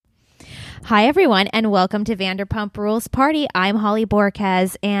Hi, everyone, and welcome to Vanderpump Rules Party. I'm Holly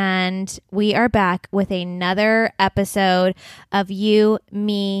Borquez, and we are back with another episode of You,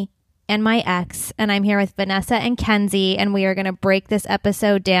 Me, and My Ex. And I'm here with Vanessa and Kenzie, and we are going to break this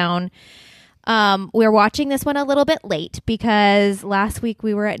episode down. We're watching this one a little bit late because last week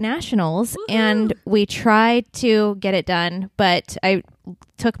we were at Nationals. Woo-hoo. And we tried to get it done, but I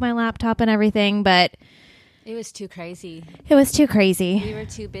took my laptop and everything, but it was too crazy. It was too crazy. We were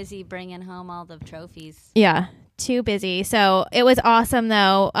too busy bringing home all the trophies. Yeah, too busy. So it was awesome,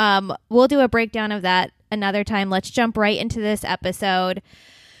 though. We'll do a breakdown of that another time. Let's jump right into this episode.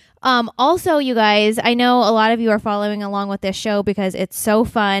 Also, you guys, I know a lot of you are following along with this show because it's so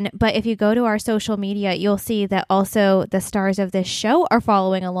fun. But if you go to our social media, you'll see that also the stars of this show are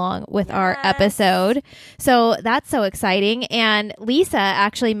following along with our episode. So that's so exciting. And Lisa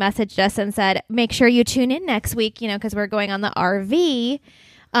actually messaged us and said, make sure you tune in next week, because we're going on the RV.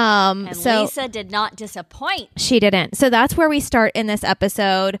 And Lisa did not disappoint. She didn't. So that's where we start in this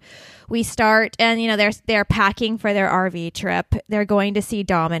episode. We start and, they're packing for their RV trip. They're going to see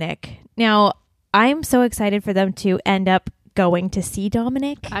Dominic. Now, I'm so excited for them to end up going to see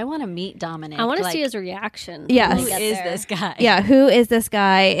Dominic. I want to meet Dominic. I want to see his reaction. Yes. Who is this guy? Yeah, who is this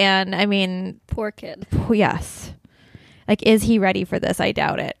guy? And I mean, poor kid. Yes. Like, is he ready for this? I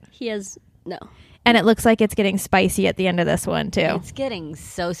doubt it. He is. No. And it looks like it's getting spicy at the end of this one, too. It's getting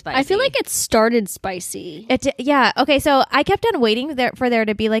so spicy. I feel like it started spicy. Yeah. Okay, so I kept on waiting for there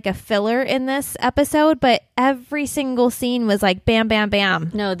to be like a filler in this episode, but every single scene was like bam, bam, bam.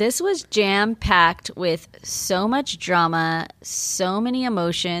 No, this was jam-packed with so much drama, so many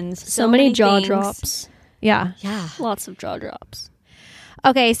emotions, so many jaw things. drops. Yeah. Yeah. Lots of jaw drops.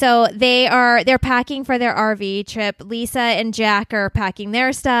 Okay, so they're packing for their RV trip. Lisa and Jack are packing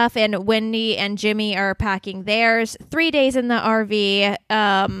their stuff, and Wendy and Jimmy are packing theirs. 3 days in the RV.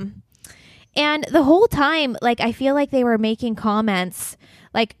 And the whole time, like, I feel like they were making comments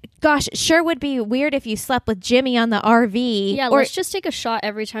like, gosh, sure would be weird if you slept with Jimmy on the RV. Yeah, let's just take a shot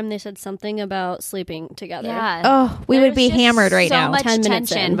every time they said something about sleeping together. Yeah. Oh, we would be hammered right now. So much 10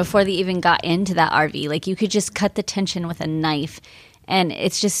 minutes tension before they even got into that RV. Like, you could just cut the tension with a knife. And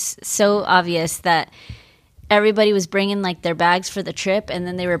it's just so obvious that everybody was bringing like their bags for the trip, and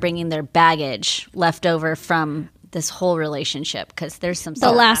then they were bringing their baggage left over from this whole relationship because there's some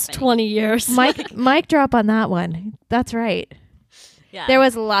stuff the last happening. 20 years. Mic drop on that one. That's right. Yeah, there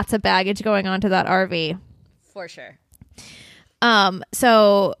was lots of baggage going on to that RV for sure.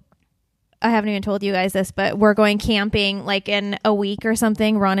 So I haven't even told you guys this, but we're going camping like in a week or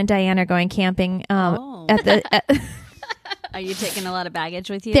something. Ron and Diane are going camping at the. Are you taking a lot of baggage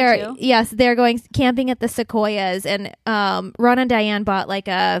with you too? Yes, they're going camping at the Sequoias, and Ron and Diane bought like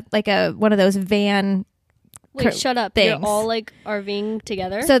a one of those van. Wait, shut up! Things. You're all like RVing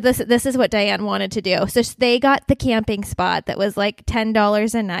together. So this is what Diane wanted to do. So they got the camping spot that was like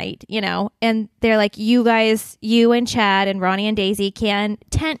 $10 a night, and they're like, you guys, you and Chad and Ronnie and Daisy can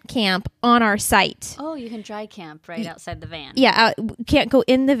tent camp on our site. Oh, you can dry camp right outside the van. Yeah, can't go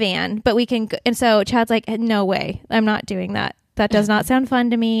in the van, but we can. And so Chad's like, no way, I'm not doing that. That does not sound fun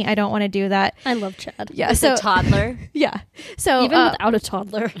to me. I don't want to do that. I love Chad. Yeah, With a toddler. Yeah, so even without a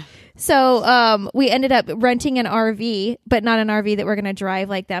toddler. So we ended up renting an RV, but not an RV that we're going to drive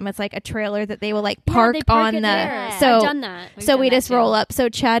like them. It's like a trailer that they will like park on the. There. So I've done that. So we just roll up. So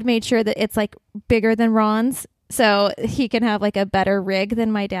Chad made sure that it's like bigger than Ron's, so he can have like a better rig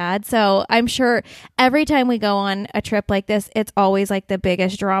than my dad. So I'm sure every time we go on a trip like this, it's always like the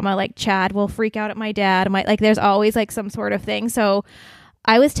biggest drama. Like Chad will freak out at my dad. Like there's always like some sort of thing. So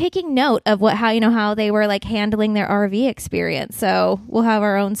I was taking note of how they were like handling their RV experience. So we'll have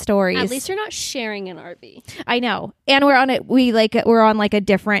our own stories. At least you're not sharing an RV. I know, and we're on it. We're on like a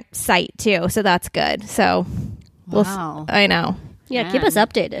different site too, so that's good. So Wow. I know. Yeah, keep us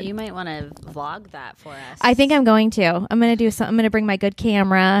updated. You might want to vlog that for us. I think I'm going to. I'm going to do some. I'm going to bring my good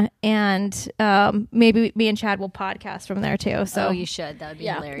camera, and maybe me and Chad will podcast from there too. So you should. That would be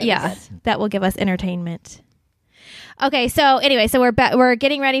hilarious. Yeah, that will give us entertainment. Okay, so anyway, so we're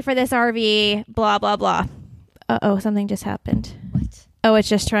getting ready for this RV. Blah blah blah. Uh-oh, something just happened. What? Oh, it's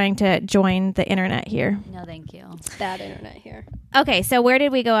just trying to join the internet here. No, thank you. It's bad internet here. Okay, so where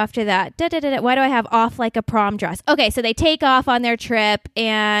did we go after that? Why do I have off like a prom dress? Okay, so they take off on their trip,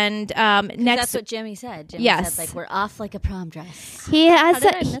 and next. That's what Jimmy said. Jimmy said, like, we're off like a prom dress. He has.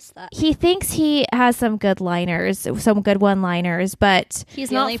 How did I miss that? He thinks he has some good one-liners, but he's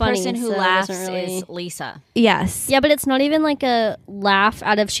the not only funny, person who so it laughs doesn't really... is Lisa. Yes. Yeah, but it's not even like a laugh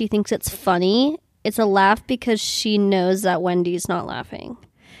out of she thinks it's funny. It's a laugh because she knows that Wendy's not laughing.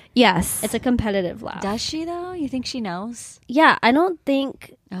 Yes. It's a competitive laugh. Does she though? You think she knows? Yeah, I don't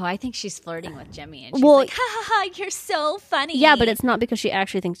think. Oh, I think she's flirting with Jimmy, and she's Well- like, "Ha ha ha! You're so funny." Yeah, but it's not because she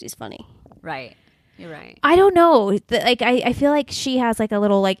actually thinks he's funny. right. You're right. I don't know. Like I feel like she has like a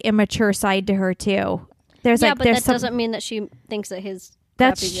little like immature side to her too. There's Yeah, like but there's that some, doesn't mean that she thinks that his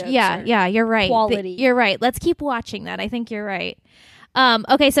that's crappy jokes yeah, are you're right. quality. You're right. Let's keep watching that. I think you're right.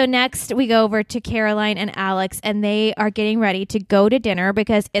 Okay, so next we go over to Caroline and Alex, and they are getting ready to go to dinner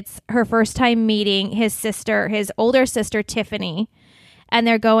because it's her first time meeting his sister, his older sister Tiffany, and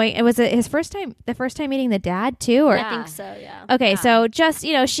they're going. It was his first time, the first time meeting the dad too, or Yeah. I think so. Yeah. okay, so just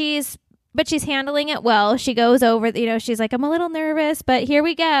she's handling it well. She goes over, she's like, I'm a little nervous, but here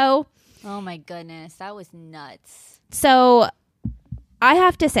we go. Oh my goodness, that was nuts. So I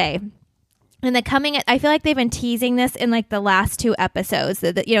have to say, I feel like they've been teasing this in like the last 2 episodes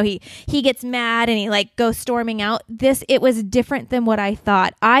that he gets mad and he like goes storming out. It was different than what I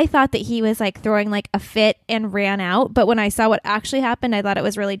thought. I thought that he was like throwing like a fit and ran out, but when I saw what actually happened, I thought it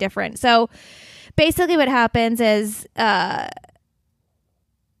was really different. So basically what happens is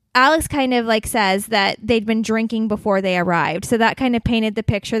Alex kind of like says that they'd been drinking before they arrived. So that kind of painted the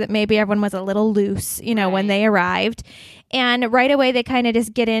picture that maybe everyone was a little loose, when Right. they arrived. And right away they kind of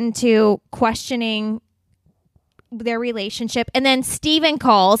just get into questioning their relationship. And then Steven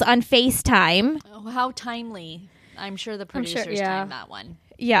calls on FaceTime. Oh, how timely. I'm sure the I'm sure, producers yeah. timed that one.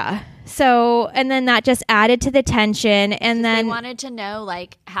 Yeah. So, and then that just added to the tension. And They then wanted to know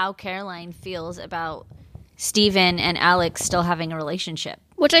like how Caroline feels about Steven and Alex still having a relationship.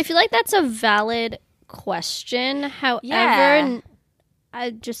 Which I feel like that's a valid question. However, Yeah. I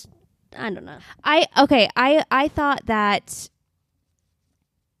don't know. I thought that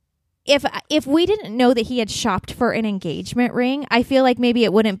if we didn't know that he had shopped for an engagement ring, I feel like maybe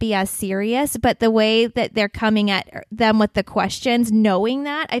it wouldn't be as serious. But the way that they're coming at them with the questions, knowing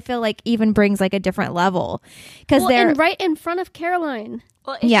that, I feel like even brings like a different level because they're and right in front of Caroline.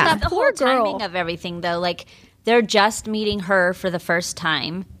 Well, it's Yeah. just the Poor whole girl. timing of everything, though. Like, they're just meeting her for the first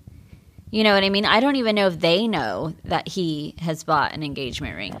time. You know what I mean? I don't even know if they know that he has bought an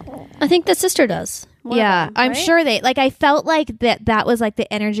engagement ring. I think the sister does. One of yeah, them, I'm right? sure I felt like that was like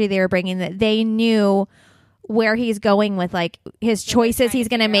the energy they were bringing, that they knew where he's going with like his choices he's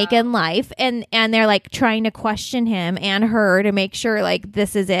going to make in life, and they're like trying to question him and her to make sure like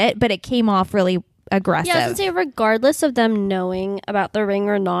this is it, but it came off really aggressive. Yeah, I was gonna say, regardless of them knowing about the ring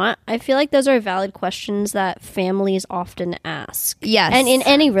or not, I feel like those are valid questions that families often ask. Yes. And in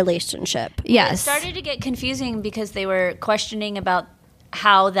any relationship. It Yes. started to get confusing because they were questioning about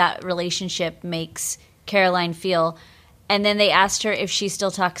how that relationship makes Caroline feel. And then they asked her if she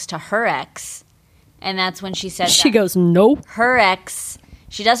still talks to her ex. And that's when she said She that goes, no. her ex,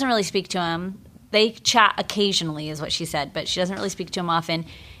 she doesn't really speak to him. They chat occasionally is what she said, but she doesn't really speak to him often.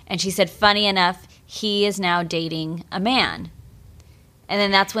 And she said, funny enough, he is now dating a man. And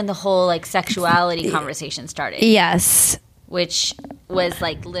then that's when the whole like sexuality conversation started, Yes. which was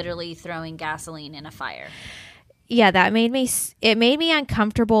like literally throwing gasoline in a fire. Yeah, that made me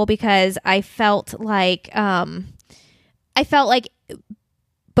uncomfortable because I felt like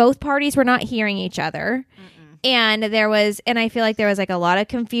both parties were not hearing each other. And I feel like there was like a lot of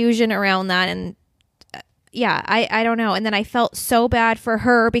confusion around that, and yeah, I don't know. And then I felt so bad for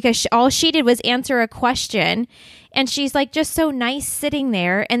her because all she did was answer a question, and she's like just so nice sitting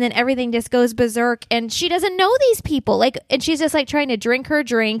there, and then everything just goes berserk, and she doesn't know these people, like, and she's just like trying to drink her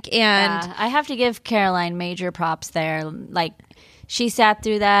drink, and I have to give Caroline major props there. Like, she sat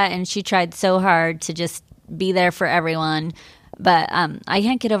through that and she tried so hard to just be there for everyone. But I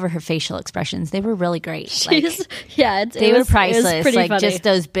can't get over her facial expressions. They were really great. Like, they were priceless. Pretty Like, funny. just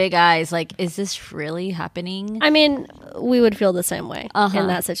those big eyes. Like, is this really happening? I mean, we would feel the same way Uh-huh. in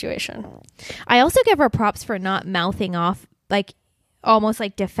that situation. I also give her props for not mouthing off, like almost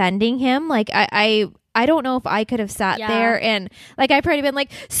like defending him. Like I don't know if I could have sat Yeah. there and like I probably been like,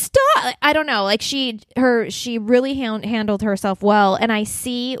 stop. I don't know. Like she really handled herself well, and I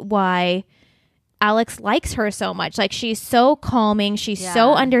see why Alex likes her so much. Like, she's so calming, she's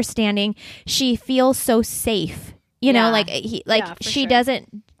so Yeah. understanding, she feels so safe. You know, Yeah. like Yeah, for she sure.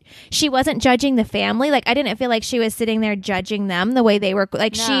 she wasn't judging the family. Like, I didn't feel like she was sitting there judging them the way they were.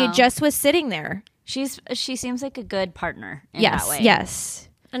 Like, she No. just was sitting there. She seems like a good partner in Yes, that way. yes.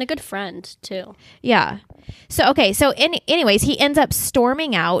 And a good friend, too. Yeah. So, okay. So, anyways, he ends up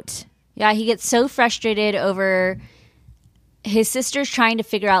storming out. Yeah, he gets so frustrated over his sister's trying to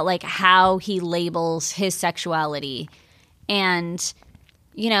figure out like how he labels his sexuality. And,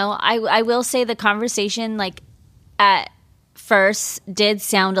 you know, I will say the conversation like at first did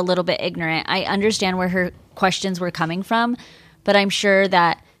sound a little bit ignorant. I understand where her questions were coming from, but I'm sure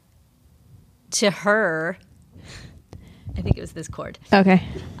that to her, I think it was this cord. Okay.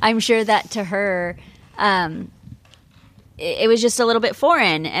 I'm sure that to her, it was just a little bit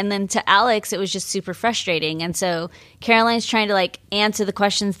foreign. And then to Alex, it was just super frustrating. And so Caroline's trying to like answer the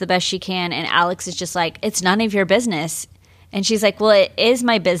questions the best she can. And Alex is just like, it's none of your business. And she's like, well, it is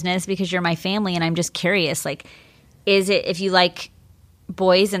my business because you're my family. And I'm just curious, like, is it, if you like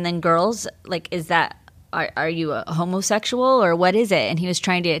boys and then girls, like, is that, are you a homosexual or what is it? And he was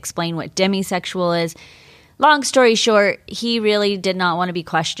trying to explain what demisexual is. Long story short, he really did not want to be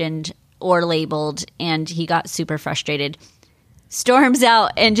questioned or labeled, and he got super frustrated. Storms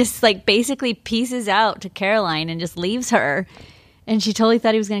out and just like basically pieces out to Caroline and just leaves her. And she totally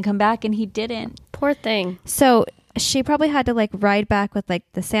thought he was going to come back, and he didn't. Poor thing. So she probably had to like ride back with like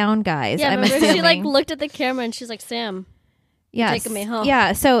the sound guys. Yeah, I'm remember assuming. she like looked at the camera and she's like, Sam, Yes. taking me home.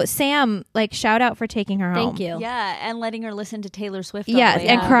 Yeah. So Sam, like, shout out for taking her home. thank you. Yeah, and letting her listen to Taylor Swift. On Yes, the way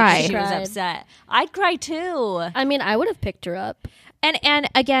and home cry. because She was Cried. upset. I'd cry too. I mean, I would have picked her up. And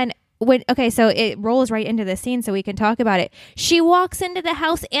again, so it rolls right into the scene, so we can talk about it. She walks into the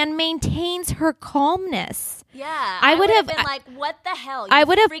house and maintains her calmness. Yeah, I would have been like, "What the hell? I You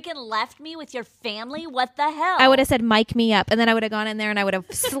would have- freaking left me with your family. What the hell?" I would have said, "Mic me up," and then I would have gone in there and I would have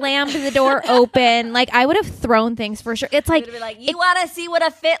slammed the door open. Like, I would have thrown things for sure. It's I like, would be like, "You want to see what a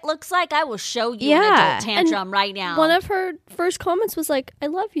fit looks like? I will show you an Yeah. adult tantrum right now." One of her first comments was like, I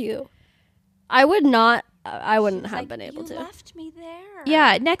love you. I wouldn't have been able you to. left me there.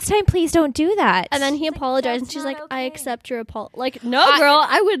 yeah, next time, please don't do that. And then he like, apologized, and that's she's not like, I okay. accept your apology. Like, no, girl,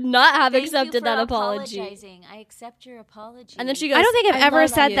 I would not have Thank you accepted for that apology. apologizing. I accept your apology. And then she goes, I don't think I've ever love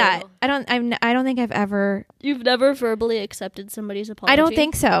said you. that. I don't think I've ever. You've never verbally accepted somebody's apology? I don't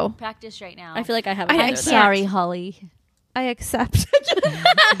think so. practice right now. I feel like I haven't. I either, can't. though. Sorry, Holly. I accept.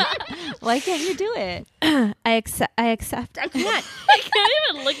 Why can't you do it? I accept. I can't. I can't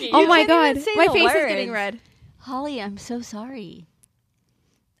even look at you. Oh my can't god, even say my the face is words. getting red. Holly, I'm so sorry.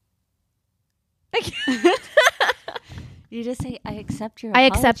 You just say, I accept your I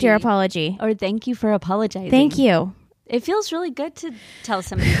apology. accept your apology. Or thank you for apologizing. Thank you. It feels really good to tell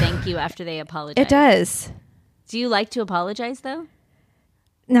somebody thank you after they apologize. It does. Do you like to apologize, though?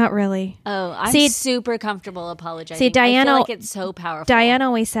 Not really. Oh, I'm See- super comfortable apologizing. See, I Diana- feel like it's so powerful. Diane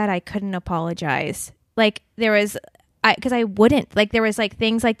always said I couldn't apologize. Like, there was, because I wouldn't. Like, there was like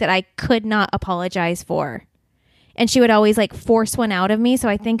things like that I could not apologize for. And she would always like force one out of me. So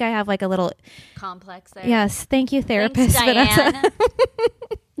I think I have like a little, Complex there. yes, thank you, therapist. Thanks, Diane.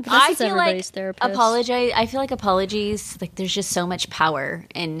 I This is feel like everybody's therapist. I feel like apologies, like there's just so much power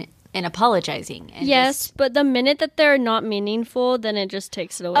in apologizing. And Yes, just- but the minute that they're not meaningful, then it just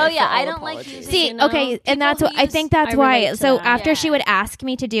takes it away. Oh, yeah, for I all don't like apologies, using- See, you know? okay, and that's who what I use- think that's I why. relate to So that. after she Yeah. would ask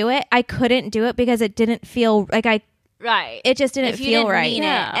me to do it, I couldn't do it because it didn't feel like right. it just didn't If you feel didn't right. mean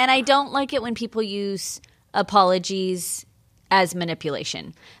Yeah. it. And I don't like it when people use apologies as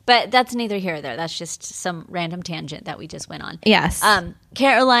manipulation. But that's neither here nor there. That's just some random tangent that we just went on. Yes.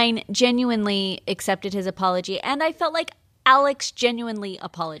 Caroline genuinely accepted his apology, and I felt like Alex genuinely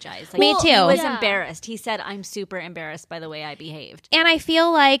apologized. Like, Me too. He was Yeah. embarrassed. He said, "I'm super embarrassed by the way I behaved." And I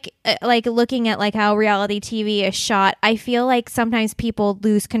feel like looking at like how reality TV is shot, I feel like sometimes people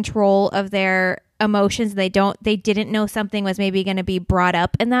lose control of their emotions. They didn't know something was maybe going to be brought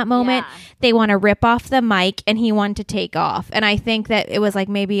up in that moment. Yeah. They want to rip off the mic and he wanted to take off. And I think that it was like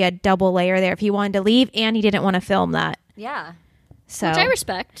maybe a double layer there if he wanted to leave and he didn't want to film that. Yeah. So Which I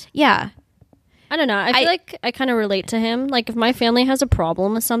respect. yeah. I don't know. I feel like I kind of relate to him. Like, if my family has a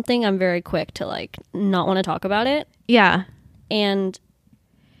problem with something, I'm very quick to, like, not want to talk about it. Yeah. And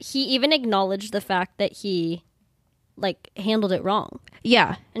he even acknowledged the fact that he, like, handled it wrong.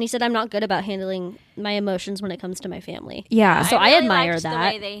 Yeah. And he said, I'm not good about handling my emotions when it comes to my family. Yeah. So I really admire liked that.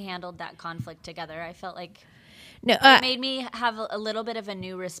 the way they handled that conflict together. I felt like No, it made me have a little bit of a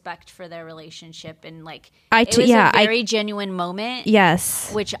new respect for their relationship, and like I it too- was yeah, a I- very genuine moment.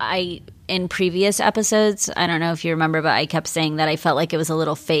 yes. Which I, in previous episodes, I don't know if you remember, but I kept saying that I felt like it was a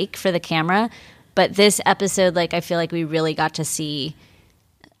little fake for the camera. But this episode, like, I feel like we really got to see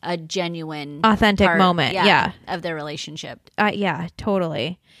a genuine, Authentic moment, yeah. of their relationship. Yeah,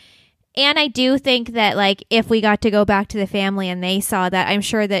 totally. And I do think that, like, if we got to go back to the family and they saw that, I'm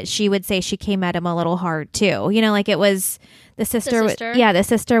sure that she would say she came at him a little hard too. You know, like it was the sister. sister? Yeah, the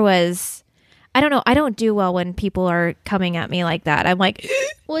sister was. I don't know. I don't do well when people are coming at me like that. I'm like,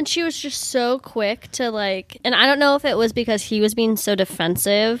 Well, and she was just so quick to, like, and I don't know if it was because he was being so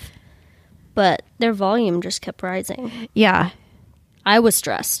defensive, but their volume just kept rising. yeah, I was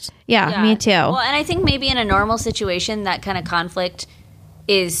stressed. yeah, me too. Well, and I think maybe in a normal situation, that kind of conflict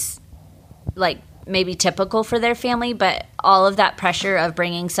is like maybe typical for their family, but all of that pressure of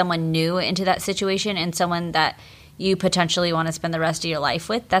bringing someone new into that situation and someone that you potentially want to spend the rest of your life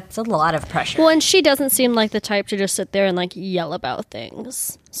with, that's a lot of pressure. Well, and she doesn't seem like the type to just sit there and like yell about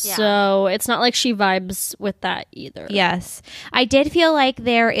things. Yeah. So it's not like she vibes with that either. Yes. I did feel like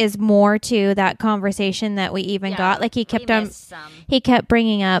there is more to that conversation that we even Yeah, got. Like he kept we missed some. he kept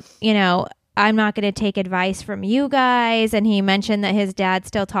bringing up, you know, I'm not going to take advice from you guys. And he mentioned that his dad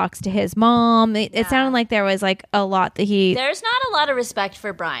still talks to his mom. It sounded like there was like a lot that There's not a lot of respect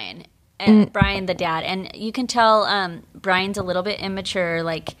for Brian and Brian the dad, and you can tell Brian's a little bit immature.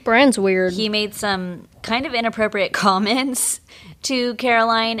 Like Brian's weird. he made some kind of inappropriate comments to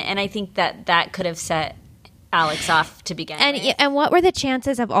Caroline, and I think that could have set Alex off to begin with. And what were the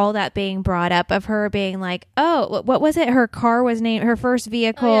chances of all that being brought up, of her being like, oh, what was it? Her car was named, her first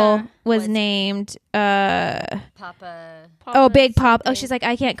vehicle was named, Papa. Big Papa. Oh, she's like,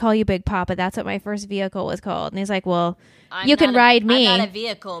 I can't call you Big Papa. That's what my first vehicle was called. And he's like, well, you can ride me. I'm not a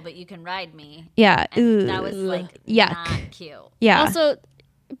vehicle, but you can ride me. Yeah. And that was like Yuck. not cute. Yeah. Also,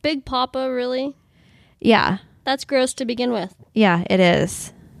 Big Papa, really? Yeah. That's gross to begin with. Yeah, it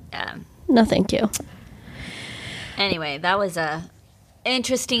is. Yeah. No, thank you. Anyway, that was a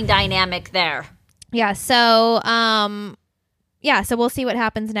interesting dynamic there. Yeah. So, so we'll see what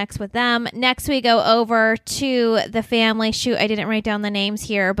happens next with them. Next, we go over to the family. Shoot, I didn't write down the names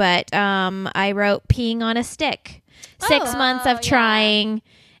here, but I wrote peeing on a stick. 6 months of trying,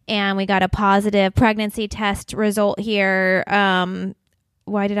 and we got a positive pregnancy test result here.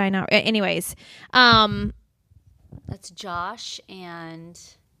 Why did I not? Anyways, That's Josh and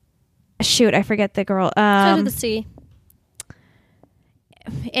shoot, I forget the girl. So did the C.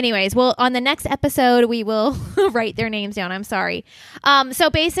 Anyways, well, on the next episode, we will write their names down. I'm sorry.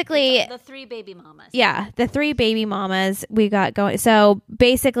 So basically, the 3 baby mamas. yeah, the 3 baby mamas we got going. So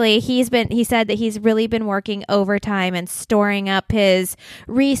basically, he said that he's really been working overtime and storing up his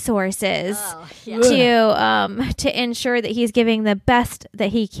resources to ensure that he's giving the best that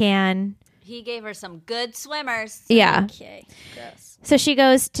he can. He gave her some good swimmers. Yeah. Okay. Gross. So she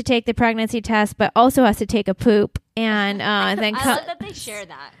goes to take the pregnancy test, but also has to take a poop, and then I love that they share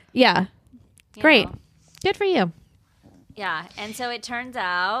that. yeah, you great, know. good for you. Yeah, and so it turns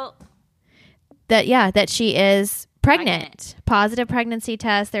out That she is pregnant. Positive pregnancy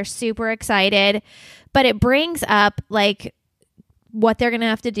test. They're super excited, but it brings up like what they're going to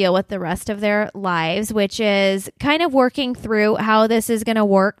have to deal with the rest of their lives, which is kind of working through how this is going to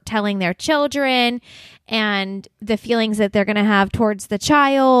work, telling their children and the feelings that they're going to have towards the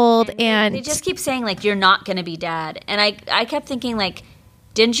child. And they just keep saying, like, you're not going to be dad. And I kept thinking, like,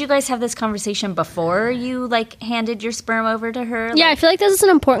 didn't you guys have this conversation before you, like, handed your sperm over to her? Yeah, I Like, feel like this is an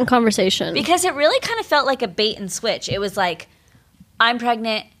important conversation. because it really kind of felt like a bait and switch. It was like, I'm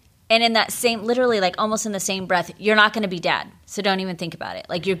pregnant. And in that same, literally, like, almost in the same breath, you're not going to be dad. So don't even think about it.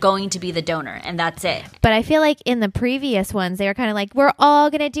 Like, you're going to be the donor, and that's it. but I feel like in the previous ones, they were kind of like, we're all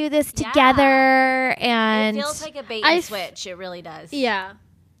going to do this together. And It feels like a bait and switch. It really does. Yeah.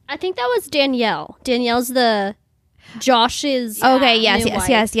 I think that was Danielle. Danielle's the Josh's okay, new yes. wife.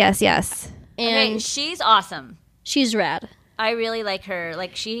 Okay, And she's awesome. she's rad. I really like her.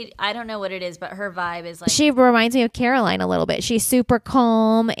 Like, I don't know what it is, but her vibe is like, she reminds me of Caroline a little bit. She's super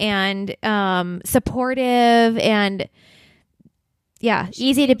calm and supportive and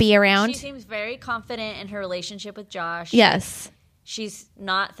easy to be around. she seems very confident in her relationship with Josh. Yes. She's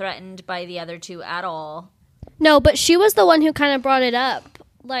not threatened by the other 2 at all. No, but she was the one who kind of brought it up.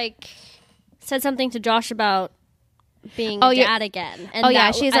 Like, said something to Josh about being a dad again.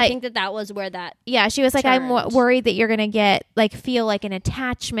 And she's I like, think that was where that. yeah, she was like, I'm turned. worried that you're going to feel like an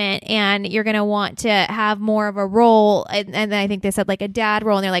attachment and you're going to want to have more of a role. And then I think they said like a dad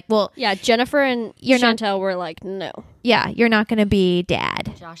role. And they're like, well, Yeah, Jennifer and You're not- Chantel were like, no. yeah, you're not going to be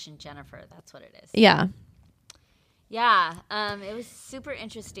dad. Josh and Jennifer, that's what it is. Yeah. Yeah, it was super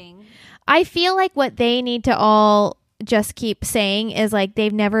interesting. I feel like what they need to all just keep saying is like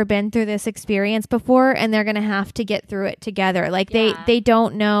they've never been through this experience before and they're gonna have to get through it together. Like they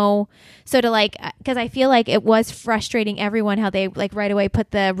don't know. So to like, because I feel like it was frustrating everyone how they like right away put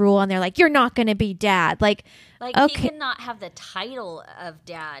the rule on there like you're not gonna be dad. Like He cannot have the title of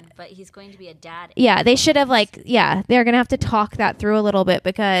dad, but he's going to be a dad. Yeah, they should have they're gonna have to talk that through a little bit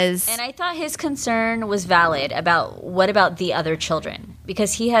because. And I thought his concern was valid about what about the other children,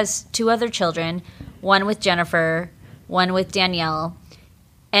 because he has 2 other children, one with Jennifer, one with Danielle,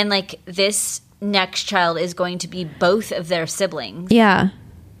 and like this next child is going to be both of their siblings. Yeah.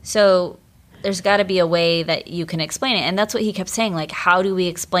 So there's got to be a way that you can explain it. And that's what he kept saying, like, how do we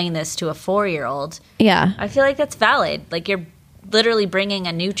explain this to a 4-year-old? Yeah. I feel like that's valid. Like, you're literally bringing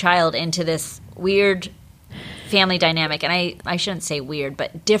a new child into this weird family dynamic. And I shouldn't say weird,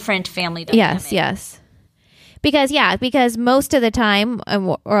 but different family dynamic. Yes. Because most of the time,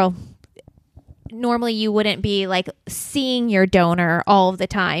 or normally you wouldn't be like seeing your donor all of the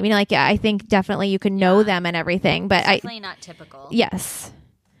time. You know, like, I think definitely you can know them and everything, but Definitely not typical. Yes.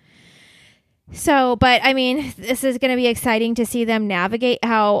 So, but I mean, this is going to be exciting to see them navigate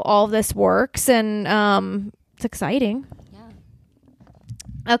how all this works, and it's exciting.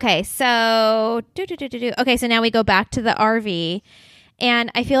 Yeah. Okay, so okay, so now we go back to the RV,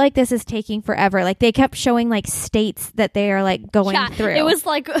 and I feel like this is taking forever. Like, they kept showing like states that they are like going through. It was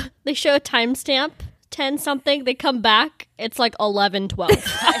like they show a timestamp 10 something, they come back, it's like 11:12.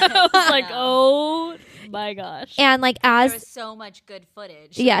 I was like, oh my gosh. And like, There as was so much good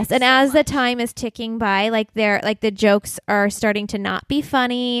footage. yes, Like, and so as the much. time is ticking by, like, they're like, the jokes are starting to not be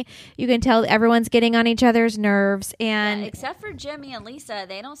funny. You can tell everyone's getting on each other's nerves, and Yeah, except for Jimmy and Lisa,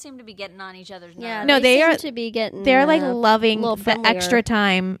 they don't seem to be getting on each other's nerves. Yeah, No, they seem are- to be getting. they're like loving a little the friendlier. extra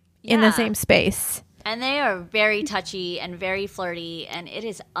time in the Yeah. same space. And they are very touchy and very flirty, and it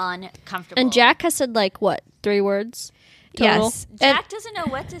is uncomfortable. And Jack has said like what 3 words total? Yes, and, Jack doesn't know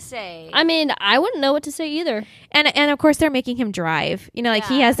what to say. I mean, I wouldn't know what to say either. and of course they're making him drive. You know, like,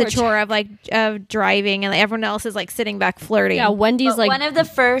 he Yeah, has the poor chore of like of driving, and everyone else is like sitting back flirting. Yeah, Wendy's But like one of the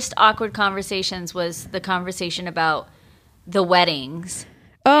first awkward conversations was the conversation about the weddings.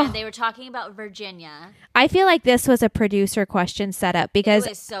 Oh, And they were talking about Virginia. I feel like this was a producer question set up, It because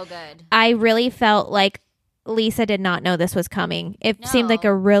was so good. I really felt like Lisa did not know this was coming. It seemed No. like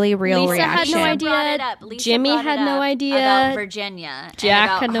a really real Lisa had reaction. no Lisa idea. brought it up. Lisa Jimmy brought had it no up idea. about Virginia. and Jack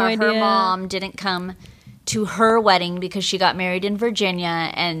about had no how idea. Her mom didn't come to her wedding because she got married in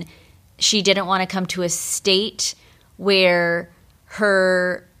Virginia, and she didn't want to come to a state where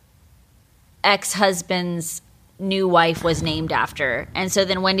her ex-husband's new wife was named after. And so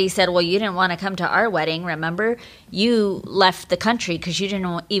then Wendy said, well, you didn't want to come to our wedding, remember? You left the country because you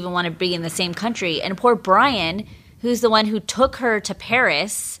didn't even want to be in the same country. And poor Brian, who's the one who took her to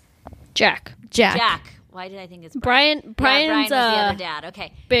Paris, Jack. Jack. Why did I think it's Brian. Brian Brian's was the other dad.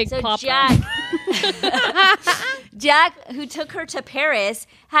 Okay. big so papa. Jack, who took her to Paris,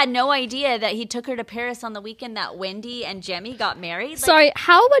 had no idea that he took her to Paris on the weekend that Wendy and Jemmy got married. Like, Sorry,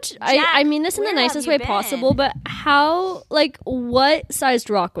 how much? Jack, I mean this in the where have nicest you way been? possible, but how? Like, what sized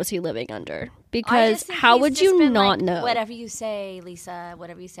rock was he living under? I Because just think how he's would just you been not like, know? Whatever you say, Lisa.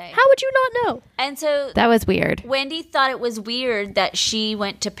 Whatever you say. How would you not know? And so That was weird. Wendy thought it was weird that she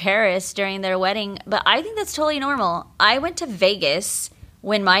went to Paris during their wedding, but I think that's totally normal. I went to Vegas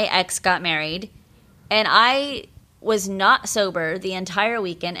when my ex got married, and I was not sober the entire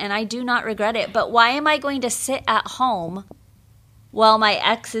weekend, and I do not regret it. But why am I going to sit at home while my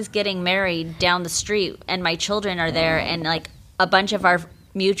ex is getting married down the street and my children are there, and like a bunch of our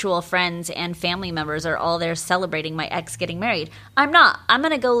mutual friends and family members are all there celebrating my ex getting married? I'm not. I'm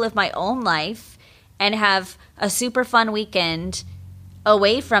going to go live my own life and have a super fun weekend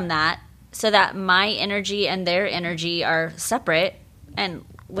away from that, so that my energy and their energy are separate, and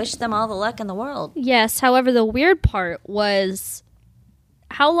wish them all the luck in the world. Yes. However, the weird part was,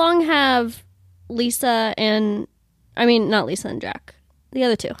 how long have Lisa and not Lisa and Jack, the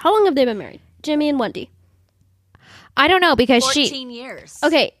other two? How long have they been married? Jimmy and Wendy. I don't know, because 14 years.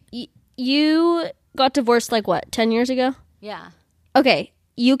 Okay, you got divorced like what, 10 years ago? Yeah. Okay,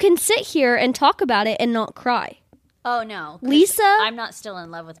 you can sit here and talk about it and not cry. Oh, no. 'Cause Lisa- I'm not still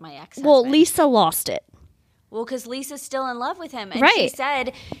in love with my ex. Well, Lisa lost it. Well, because Lisa's still in love with him, and she Right.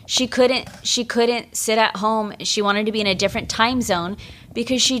 said she couldn't sit at home. She wanted to be in a different time zone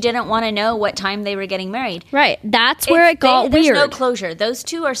because she didn't want to know what time they were getting married. Right. That's where it got There's weird. no closure. Those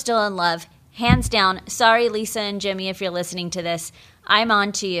two are still in love, hands down. Sorry, Lisa and Jimmy, if you're listening to this, I'm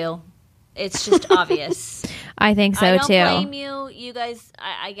on to you. It's just obvious. I think so I don't too. blame you. You guys,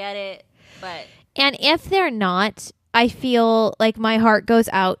 I get it, but And if they're not, I feel like my heart goes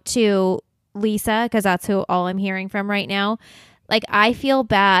out to Lisa, because that's who all I'm hearing from right now. Like, I feel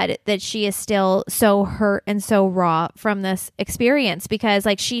bad that she is still so hurt and so raw from this experience, because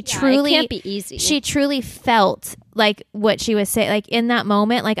like it truly can't be easy. She truly felt like what she was saying, like in that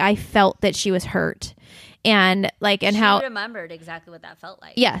moment, like I felt that she was hurt, and like, and she how remembered exactly what that felt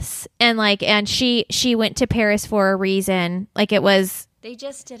like. yes, and like, and she went to Paris for a reason. Like, it was. They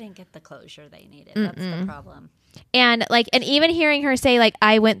just didn't get the closure they needed. That's the problem. And like, and even hearing her say like,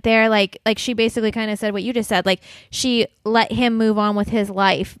 I went there, like she basically kind of said what you just said, like she let him move on with his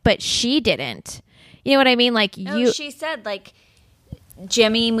life, but she didn't. You know what I mean? Like, No, she said like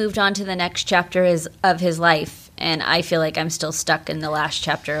Jimmy moved on to the next chapter of his life, and I feel like I'm still stuck in the last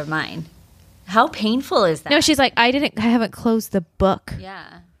chapter of mine. How painful is that? no, she's like, I haven't closed the book.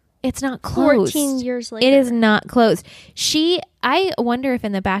 Yeah. It's not closed. 14 years later. It is not closed. I wonder if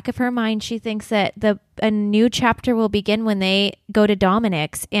in the back of her mind she thinks that a new chapter will begin when they go to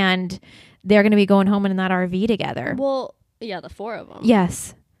Dominic's and they're going to be going home in that RV together. Well, yeah, the 4 of them.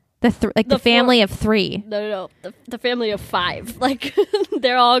 Yes. The family of 3. No. The family of 5. Like,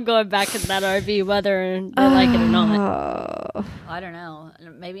 they're all going back in that RV, whether they like it or not. I don't know.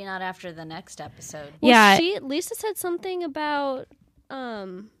 Maybe not after the next episode. Well, Yeah. Lisa said something about,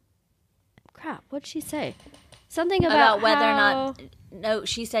 crap, what'd she say? Something about whether or how- not. No,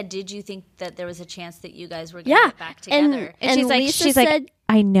 she said, "Did you think that there was a chance that you guys were going to get back together?" And she's like, Lisa said,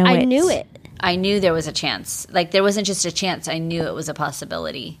 I know I it. knew it. I knew there was a chance. Like, there wasn't just a chance. I knew it was a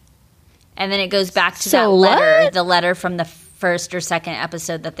possibility. And then it goes back to that So letter, what? the letter from the first or second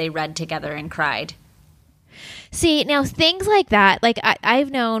episode that they read together and cried. See, now things like that, like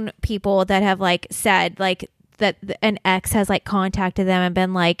I've known people that have like said like that an ex has like contacted them and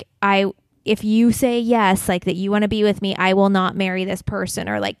been like, if you say yes, like that you want to be with me, I will not marry this person,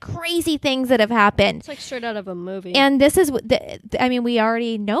 or like crazy things that have happened. It's like straight out of a movie. And this is what we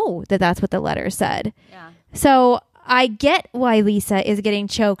already know that that's what the letter said. Yeah. So I get why Lisa is getting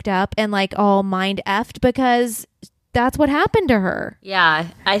choked up and like all mind effed, because that's what happened to her. Yeah.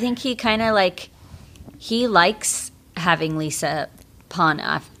 I think he kind of like, he likes having Lisa pawn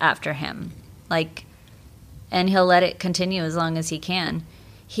after him. Like, and he'll let it continue as long as he can.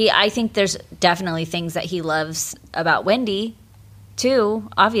 I think there's definitely things that he loves about Wendy, too,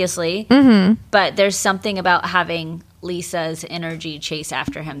 obviously. Mm-hmm. But there's something about having Lisa's energy chase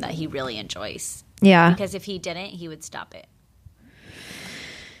after him that he really enjoys. Yeah. Because if he didn't, he would stop it.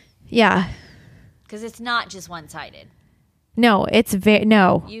 Yeah. Because it's not just one-sided. No, it's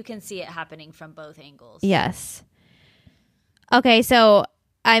no. You can see it happening from both angles. Yes. Okay, so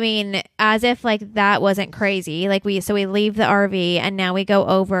I mean, as if like that wasn't crazy. Like we leave the RV and now we go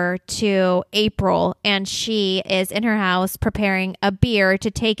over to April, and she is in her house preparing a beer to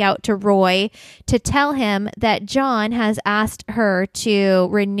take out to Roy to tell him that John has asked her to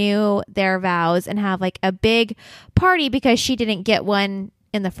renew their vows and have like a big party because she didn't get one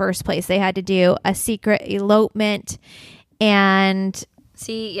in the first place. They had to do a secret elopement. And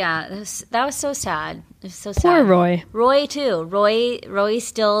see, yeah, that was so sad. It was so sad. Poor Roy. Roy too. Roy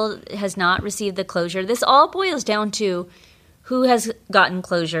still has not received the closure. This all boils down to who has gotten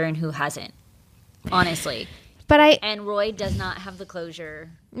closure and who hasn't. Honestly. And Roy does not have the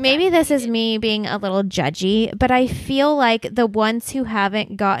closure. Maybe this is me being a little judgy, but I feel like the ones who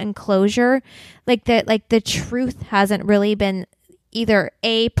haven't gotten closure, like the truth hasn't really been either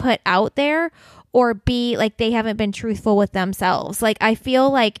A, put out there, or B, like they haven't been truthful with themselves. Like I feel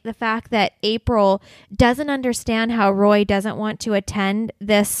like the fact that April doesn't understand how Roy doesn't want to attend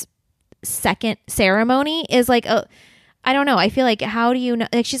this second ceremony is like I don't know. I feel like, how do you know?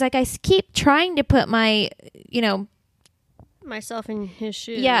 Like she's like, I keep trying to put my, Myself in his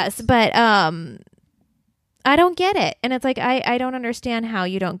shoes. yes, but I don't get it. And it's like, I don't understand how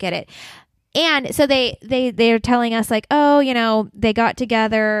you don't get it. And so they're telling us like, oh, they got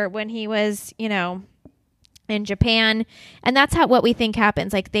together when he was, in Japan. And that's what we think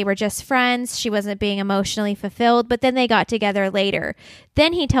happens. Like they were just friends. She wasn't being emotionally fulfilled, but then they got together later.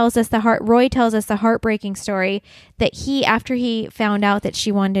 Then Roy tells us the heartbreaking story that after he found out that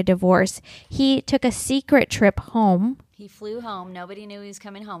she wanted a divorce, he took a secret trip home. He flew home. Nobody knew he was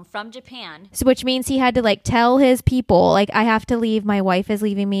coming home from Japan. So, which means he had to like tell his people, like, I have to leave. My wife is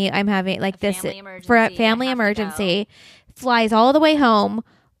leaving me. I'm having like for a family emergency. Flies all the way home.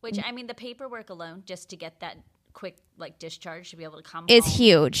 Which, I mean, the paperwork alone, just to get that quick like discharge to be able to come is home.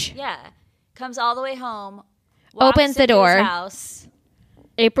 huge. Yeah. Comes all the way home. Opens the door. House.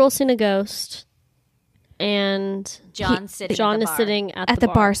 April's seen a ghost. And John is bar. sitting at the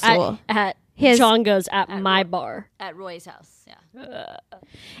bar stool. John goes at my bar. At Roy's house, yeah.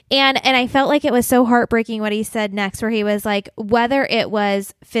 And I felt like it was so heartbreaking what he said next, where he was like, whether it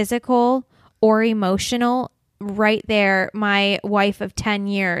was physical or emotional, right there, my wife of 10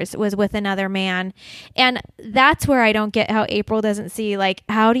 years was with another man. And that's where I don't get how April doesn't see, like,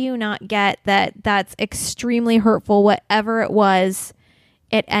 how do you not get that that's extremely hurtful, whatever it was,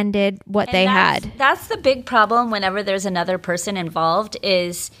 it ended they had. That's the big problem whenever there's another person involved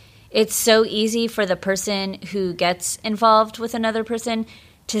is it's so easy for the person who gets involved with another person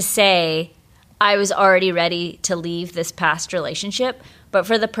to say, I was already ready to leave this past relationship. But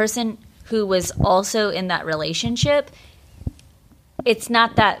for the person who was also in that relationship, it's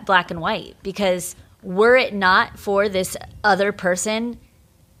not that black and white, because were it not for this other person,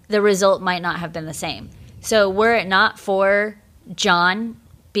 the result might not have been the same. So were it not for John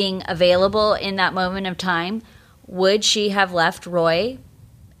being available in that moment of time, would she have left Roy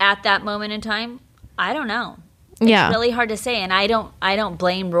at that moment in time, I don't know. Yeah. It's really hard to say, and I don't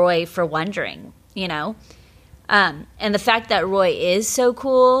blame Roy for wondering, you know. And the fact that Roy is so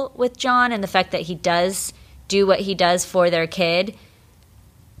cool with John, and the fact that he does do what he does for their kid,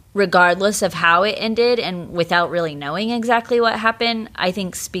 regardless of how it ended and without really knowing exactly what happened, I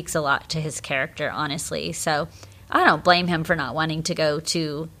think speaks a lot to his character, honestly. So I don't blame him for not wanting to go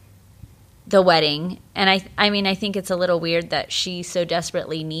to the wedding. And I mean, I think it's a little weird that she so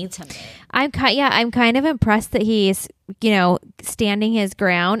desperately needs him there. I'm kind of impressed that he's, you know, standing his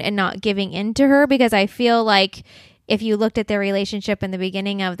ground and not giving in to her, because I feel like if you looked at their relationship in the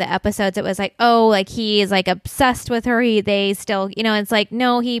beginning of the episodes, it was like, oh, like he's like obsessed with her. They still, you know, it's like,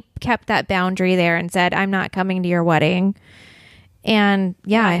 no, he kept that boundary there and said, I'm not coming to your wedding. And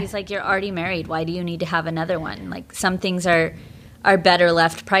yeah, He's like, you're already married. Why do you need to have another one? Like, some things are better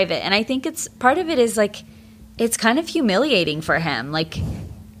left private. And I think it's part of it is like, it's kind of humiliating for him. Like,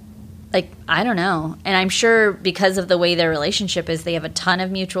 I don't know. And I'm sure because of the way their relationship is, they have a ton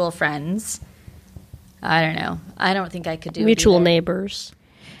of mutual friends. I don't know. I don't think I could do Mutual it either. neighbors.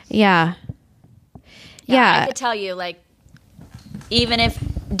 yeah. I could tell you, like, even if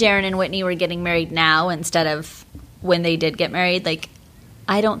Darren and Whitney were getting married now instead of when they did get married, like,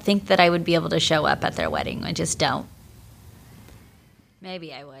 I don't think that I would be able to show up at their wedding. I just don't.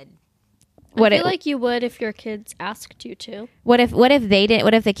 Maybe I would. I feel like you would if your kids asked you to. What if they didn't?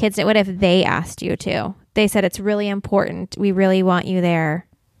 What if the kids didn't? What if they asked you to? They said, it's really important. We really want you there.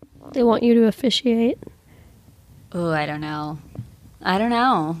 They want you to officiate. Oh, I don't know.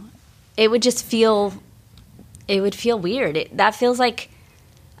 It would just feel weird. That feels like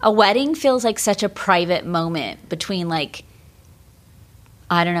a wedding feels like such a private moment between, like,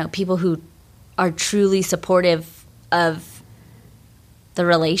 I don't know, people who are truly supportive of the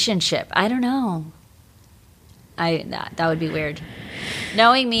relationship. I don't know. That would be weird.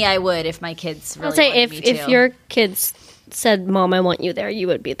 Knowing me, I would if my kids really I'll say wanted me if to. your kids said, Mom, I want you there, you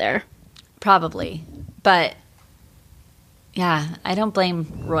would be there. Probably. But yeah, I don't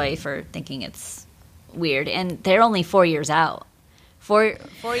blame Roy for thinking it's weird. And they're only 4 years out. 4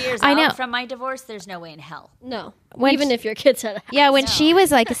 years I know. out from my divorce, there's no way in hell. No. When Even if your kids had a house. Yeah, when she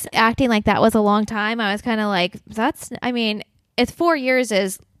was like acting like that was a long time, I was kind of like, I mean, it's 4 years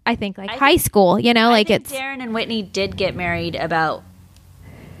is, I think, like high school, you know, like I think it's. Darren and Whitney did get married about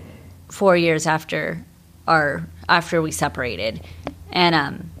 4 years after we separated.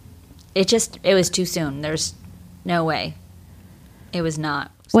 And it was too soon. There's no way. It was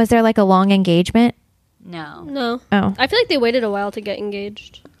not. Was there like a long engagement? No. No. Oh. I feel like they waited a while to get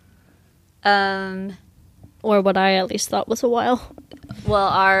engaged. Or what I at least thought was a while. Well,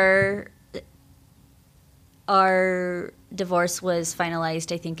 our divorce was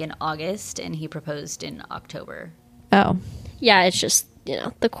finalized, I think, in August, and he proposed in October. Oh. Yeah, it's just, you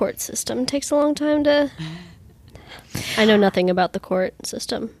know, the court system takes a long time to... I know nothing about the court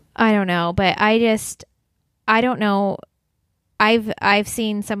system. I don't know, but I don't know. I've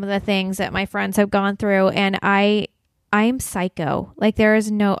seen some of the things that my friends have gone through, and I'm psycho. Like, there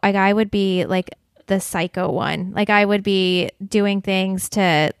is no, like, I would be like the psycho one. Like, I would be doing things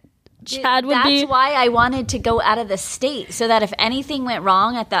to. Chad would be. That's why I wanted to go out of the state, so that if anything went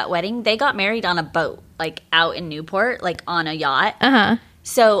wrong at that wedding, they got married on a boat, like out in Newport, like on a yacht.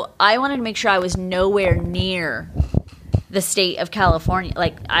 So I wanted to make sure I was nowhere near the state of California.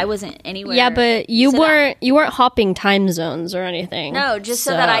 Like, I wasn't anywhere. Yeah, but you weren't hopping time zones or anything. No, just so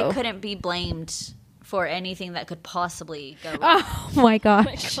that I couldn't be blamed for anything that could possibly go wrong. Oh my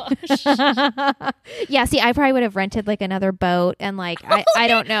gosh. Yeah, see, I probably would have rented like another boat and like I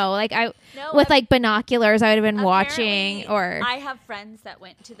don't know, like with like binoculars I would have been watching, or I have friends that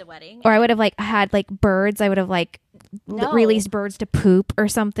went to the wedding, or I would have like had like birds. I would have like released birds to poop or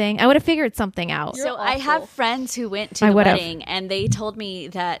something. I would have figured something out. So I have friends who went to the wedding, and they told me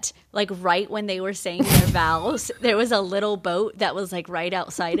that, like, right when they were saying their vows, there was a little boat that was like right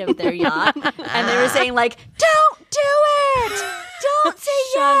outside of their yacht, and they were saying like, "Don't do it! Don't say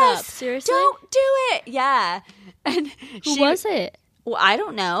yes! Up. Seriously? Don't do it!" Yeah. And Who was it? Well, I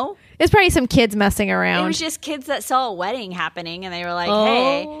don't know. It's probably some kids messing around. It was just kids that saw a wedding happening, and they were like,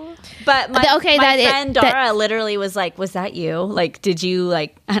 "Hey." But my friend Dara literally was like, "Was that you? Like, did you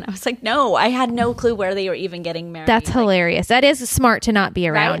like?" And I was like, "No, I had no clue where they were even getting married." That's hilarious. That is smart to not be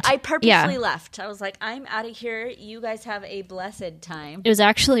around. Right? I purposely left. I was like, "I'm out of here. You guys have a blessed time." It was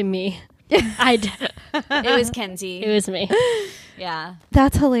actually me. It was Kenzie. It was me. Yeah.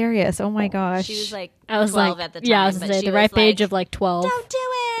 That's hilarious. Oh my gosh. She was like I was 12 like, at the time. yeah, I was but gonna say she the was ripe like, age of like 12. "Don't do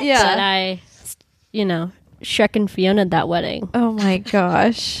it." Yeah. But I, you know, Shrek and Fiona at that wedding. Oh my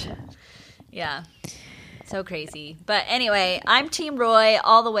gosh. Yeah. So crazy. But anyway, I'm Team Roy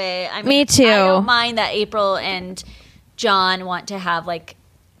all the way. I mean, Me too. I don't mind that April and John want to have like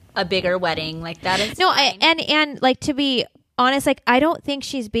a bigger wedding. Like that is fine. And like, to be honest, like, I don't think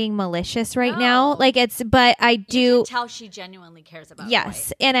she's being malicious right No. now. Like, but I You do. can tell she genuinely cares about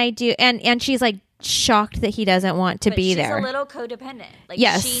Yes, Roy. and I do, and she's like shocked that he doesn't want to But be she's there. a little codependent. Like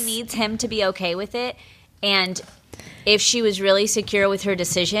Yes. she needs him to be okay with it. And if she was really secure with her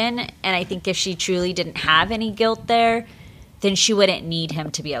decision, and I think if she truly didn't have any guilt there, then she wouldn't need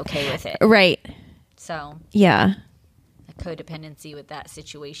him to be okay with it. Right. So Yeah. the codependency with that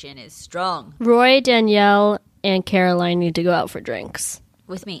situation is strong Roy, Danielle, and Caroline need to go out for drinks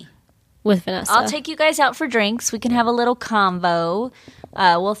with me. with Vanessa. I'll take you guys out for drinks. We can have a little convo.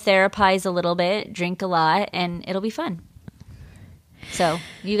 We'll therapize a little bit, drink a lot, and it'll be fun. So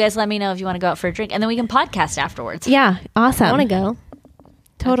you guys let me know if you want to go out for a drink, and then we can podcast afterwards. Yeah. Awesome. I want to go.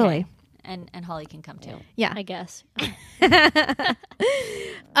 Totally. Okay. And Holly can come too. Yeah. I guess.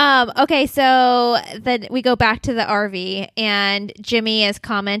 Okay, so then we go back to the RV, and Jimmy is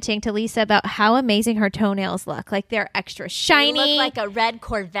commenting to Lisa about how amazing her toenails look. Like, they're extra They shiny. look like a red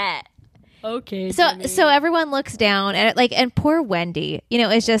Corvette. Okay. So everyone looks down at it, like, and poor Wendy,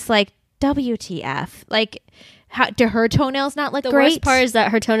 is just like, WTF? Like, how do her toenails not look the great? worst part is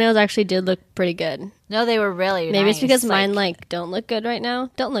that her toenails actually did look pretty good. No, they were really Maybe nice. it's because mine don't look good right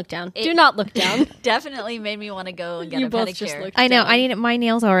now. Don't look down. Do not look down. definitely made me want to go and get You a both pedicure. just looked I know. down. I need my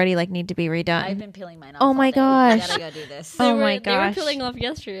nails already need to be redone. I've been peeling mine off. Oh all my day. gosh. I gotta go do this. Oh my They were gosh. peeling off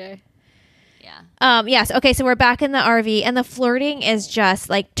yesterday. Yeah. Yes. Okay. So we're back in the RV, and the flirting is just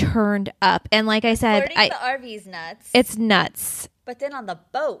like turned up. And like I said, Flirting the RV's nuts. it's nuts. But then on the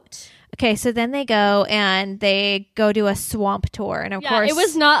boat, Okay. So then they go do a swamp tour, and of Yeah, course it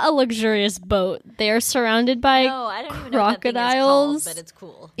was not a luxurious boat. They are surrounded by no, I don't even know what that thing is crocodiles. called, but it's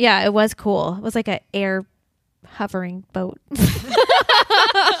cool. Yeah, it was cool. It was like an air hovering boat.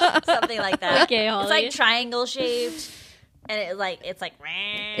 Something like that. Okay, Holly. It's like triangle shaped, and it's like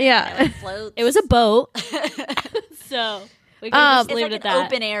Yeah. and it floats. It was a boat. So we can just It's leave like it an at that.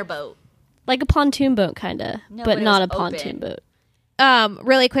 open air boat. Like a pontoon boat, kind of, No, but but it not a was pontoon open. boat.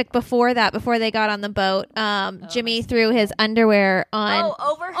 Really quick before they got on the boat, Jimmy threw his underwear on.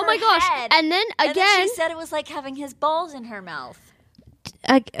 Oh, over her Oh my gosh! head. And then And again, then she said it was like having his balls in her mouth.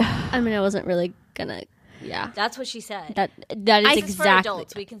 I mean, I wasn't really gonna. Yeah, That's what she said. that is This is for exactly.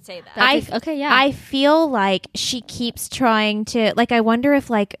 adults. We can say that. That's okay, yeah. I feel like she keeps trying to I wonder if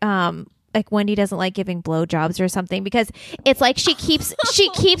like Wendy doesn't like giving blowjobs or something, because it's like she keeps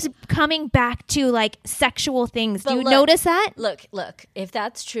coming back to like sexual things. But Do you look, notice that? Look. If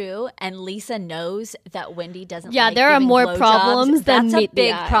that's true, and Lisa knows that Wendy doesn't. Yeah, like there are giving more blowjobs, problems than that's meet a the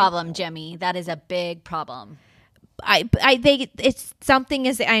big eye. problem, Jimmy. That is a big problem. It's something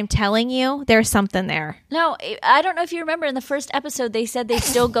is I'm telling you, there's something there. No, I don't know if you remember in the first episode they said they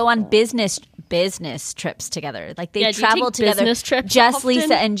still go on business trips together. Like they Yeah, do you travel take together. business trips just often?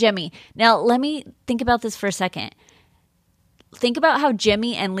 Lisa and Jimmy. Now let me think about this for a second. Think about how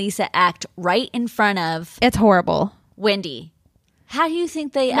Jimmy and Lisa act right in front of It's horrible. Wendy. How do you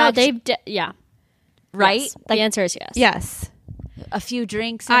think they No, act? yeah. right? Yes. The answer is yes. Yes. A few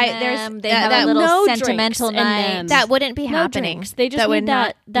drinks in them. They have that- a little no sentimental drinks in night. them. That wouldn't be No happening. drinks. They just that need would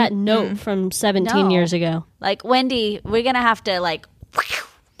not. that note from 17 No. years ago. Like Wendy, we're gonna have to like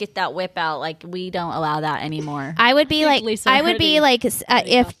get that whip out. Like we don't allow that anymore. I would be like, Lisa I would be already like, if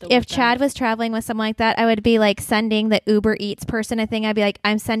off the whip Chad out. was traveling with someone like that, I would be like sending the Uber Eats person a thing. I'd be like,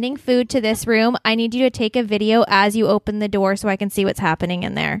 I'm sending food to this room. I need you to take a video as you open the door so I can see what's happening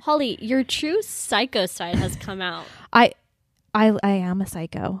in there. Holly, your true psycho side has come out. I am a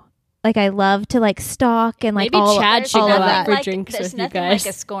psycho. Like I love to like stalk and like Maybe all, Chad should all go of out that. for drinks there's with you nothing guys.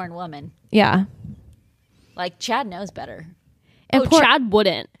 like a scorned woman. Yeah. Like Chad knows better. And Oh, poor, Chad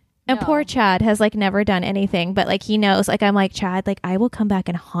wouldn't. and No. poor Chad has like never done anything, but like he knows. Like I'm like, Chad, like I will come back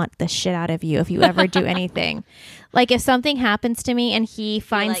and haunt the shit out of you if you ever do anything. Like if something happens to me and he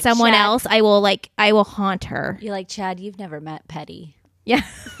finds like, someone Chad- else, I will haunt her. You're like, Chad, you've never met Petty. Yeah.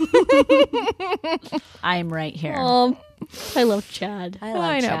 I'm right here. I love Chad. I love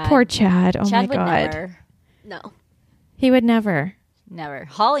I know. Chad. Poor Chad. Oh Chad my would god. never. No. He would never. Never.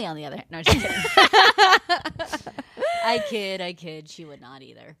 Holly, on the other hand. No, just kidding. I kid. She would not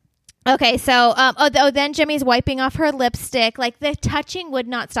either. Okay, so then Jimmy's wiping off her lipstick. Like the touching would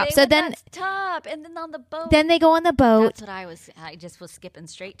not stop. They So would then not stop, and then on the boat. then they go on the boat. That's what I just was skipping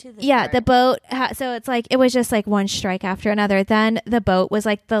straight to this. Yeah, part. the boat. So it's like it was just like one strike after another. Then the boat was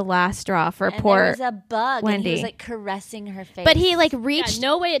like the last straw for and poor. there was a bug, and he Wendy. was like caressing her face. But he like Yeah, reached.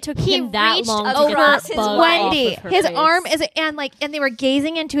 no way it took He him that reached long to over get that his bug Wendy. off of her His face. arm is and they were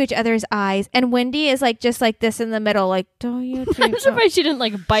gazing into each other's eyes, and Wendy is like just like this in the middle, like don't you? I'm surprised she didn't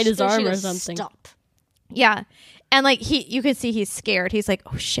like bite his So she arm or goes, something. Stop. Yeah, and like you could see he's scared. He's like,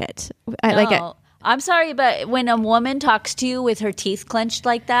 oh shit. No, I'm sorry, but when a woman talks to you with her teeth clenched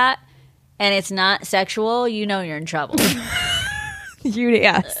like that, and it's not sexual, you know you're in trouble.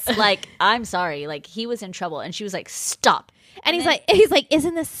 yes. Like, I'm sorry. Like, he was in trouble, and she was like, stop. And he's like,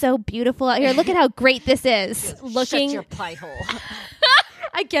 isn't this so beautiful out here? Look at how great this is. Shut your pie hole.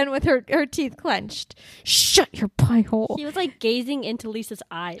 Again with her teeth clenched. Shut your pie hole. He was like gazing into Lisa's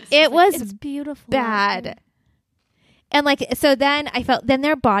eyes. It He's like, was it's beautiful. Bad. And like so then I felt then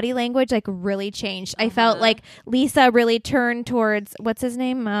their body language like really changed. I felt like Lisa really turned towards what's his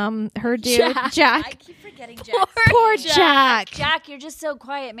name? Her dude. Jack. I keep forgetting Jack. Poor Jack. Jack, you're just so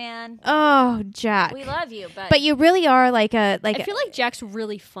quiet, man. Oh, Jack. We love you, But you really are like I feel like Jack's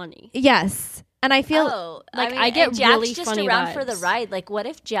really funny. yes. And I feel like, mean, I get and Jack's really just funny around for the vibes. ride. Like, what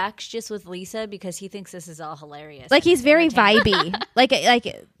if Jack's just with Lisa because he thinks this is all hilarious? like and he's very entertaining? vibey. like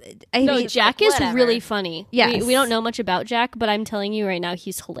I No, mean, Jack like, is whatever. really funny. Yes. We don't know much about Jack, but I'm telling you right now,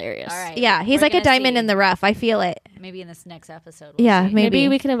 he's hilarious. All right. yeah, he's we're like a gonna diamond see. in the rough. I feel it. Maybe in this next episode. We'll Yeah, see. maybe.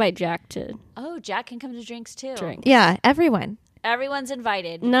 we can invite Jack to Oh, Jack can come to drinks too. drink. Yeah, everyone. Everyone's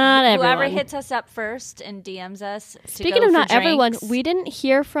invited. Not Whoever everyone. hits us up first and DMs us. Speaking to go of for not everyone, drinks. we didn't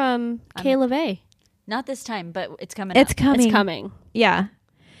hear from Kayla Vay. Not this time, but it's coming. It's up. coming. It's coming. Yeah.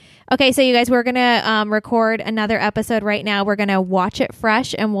 Okay, so you guys, we're gonna record another episode right now. We're gonna watch it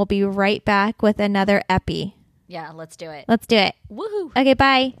fresh, and we'll be right back with another epi. Yeah, let's do it. Let's do it. Woohoo! Okay,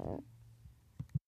 bye.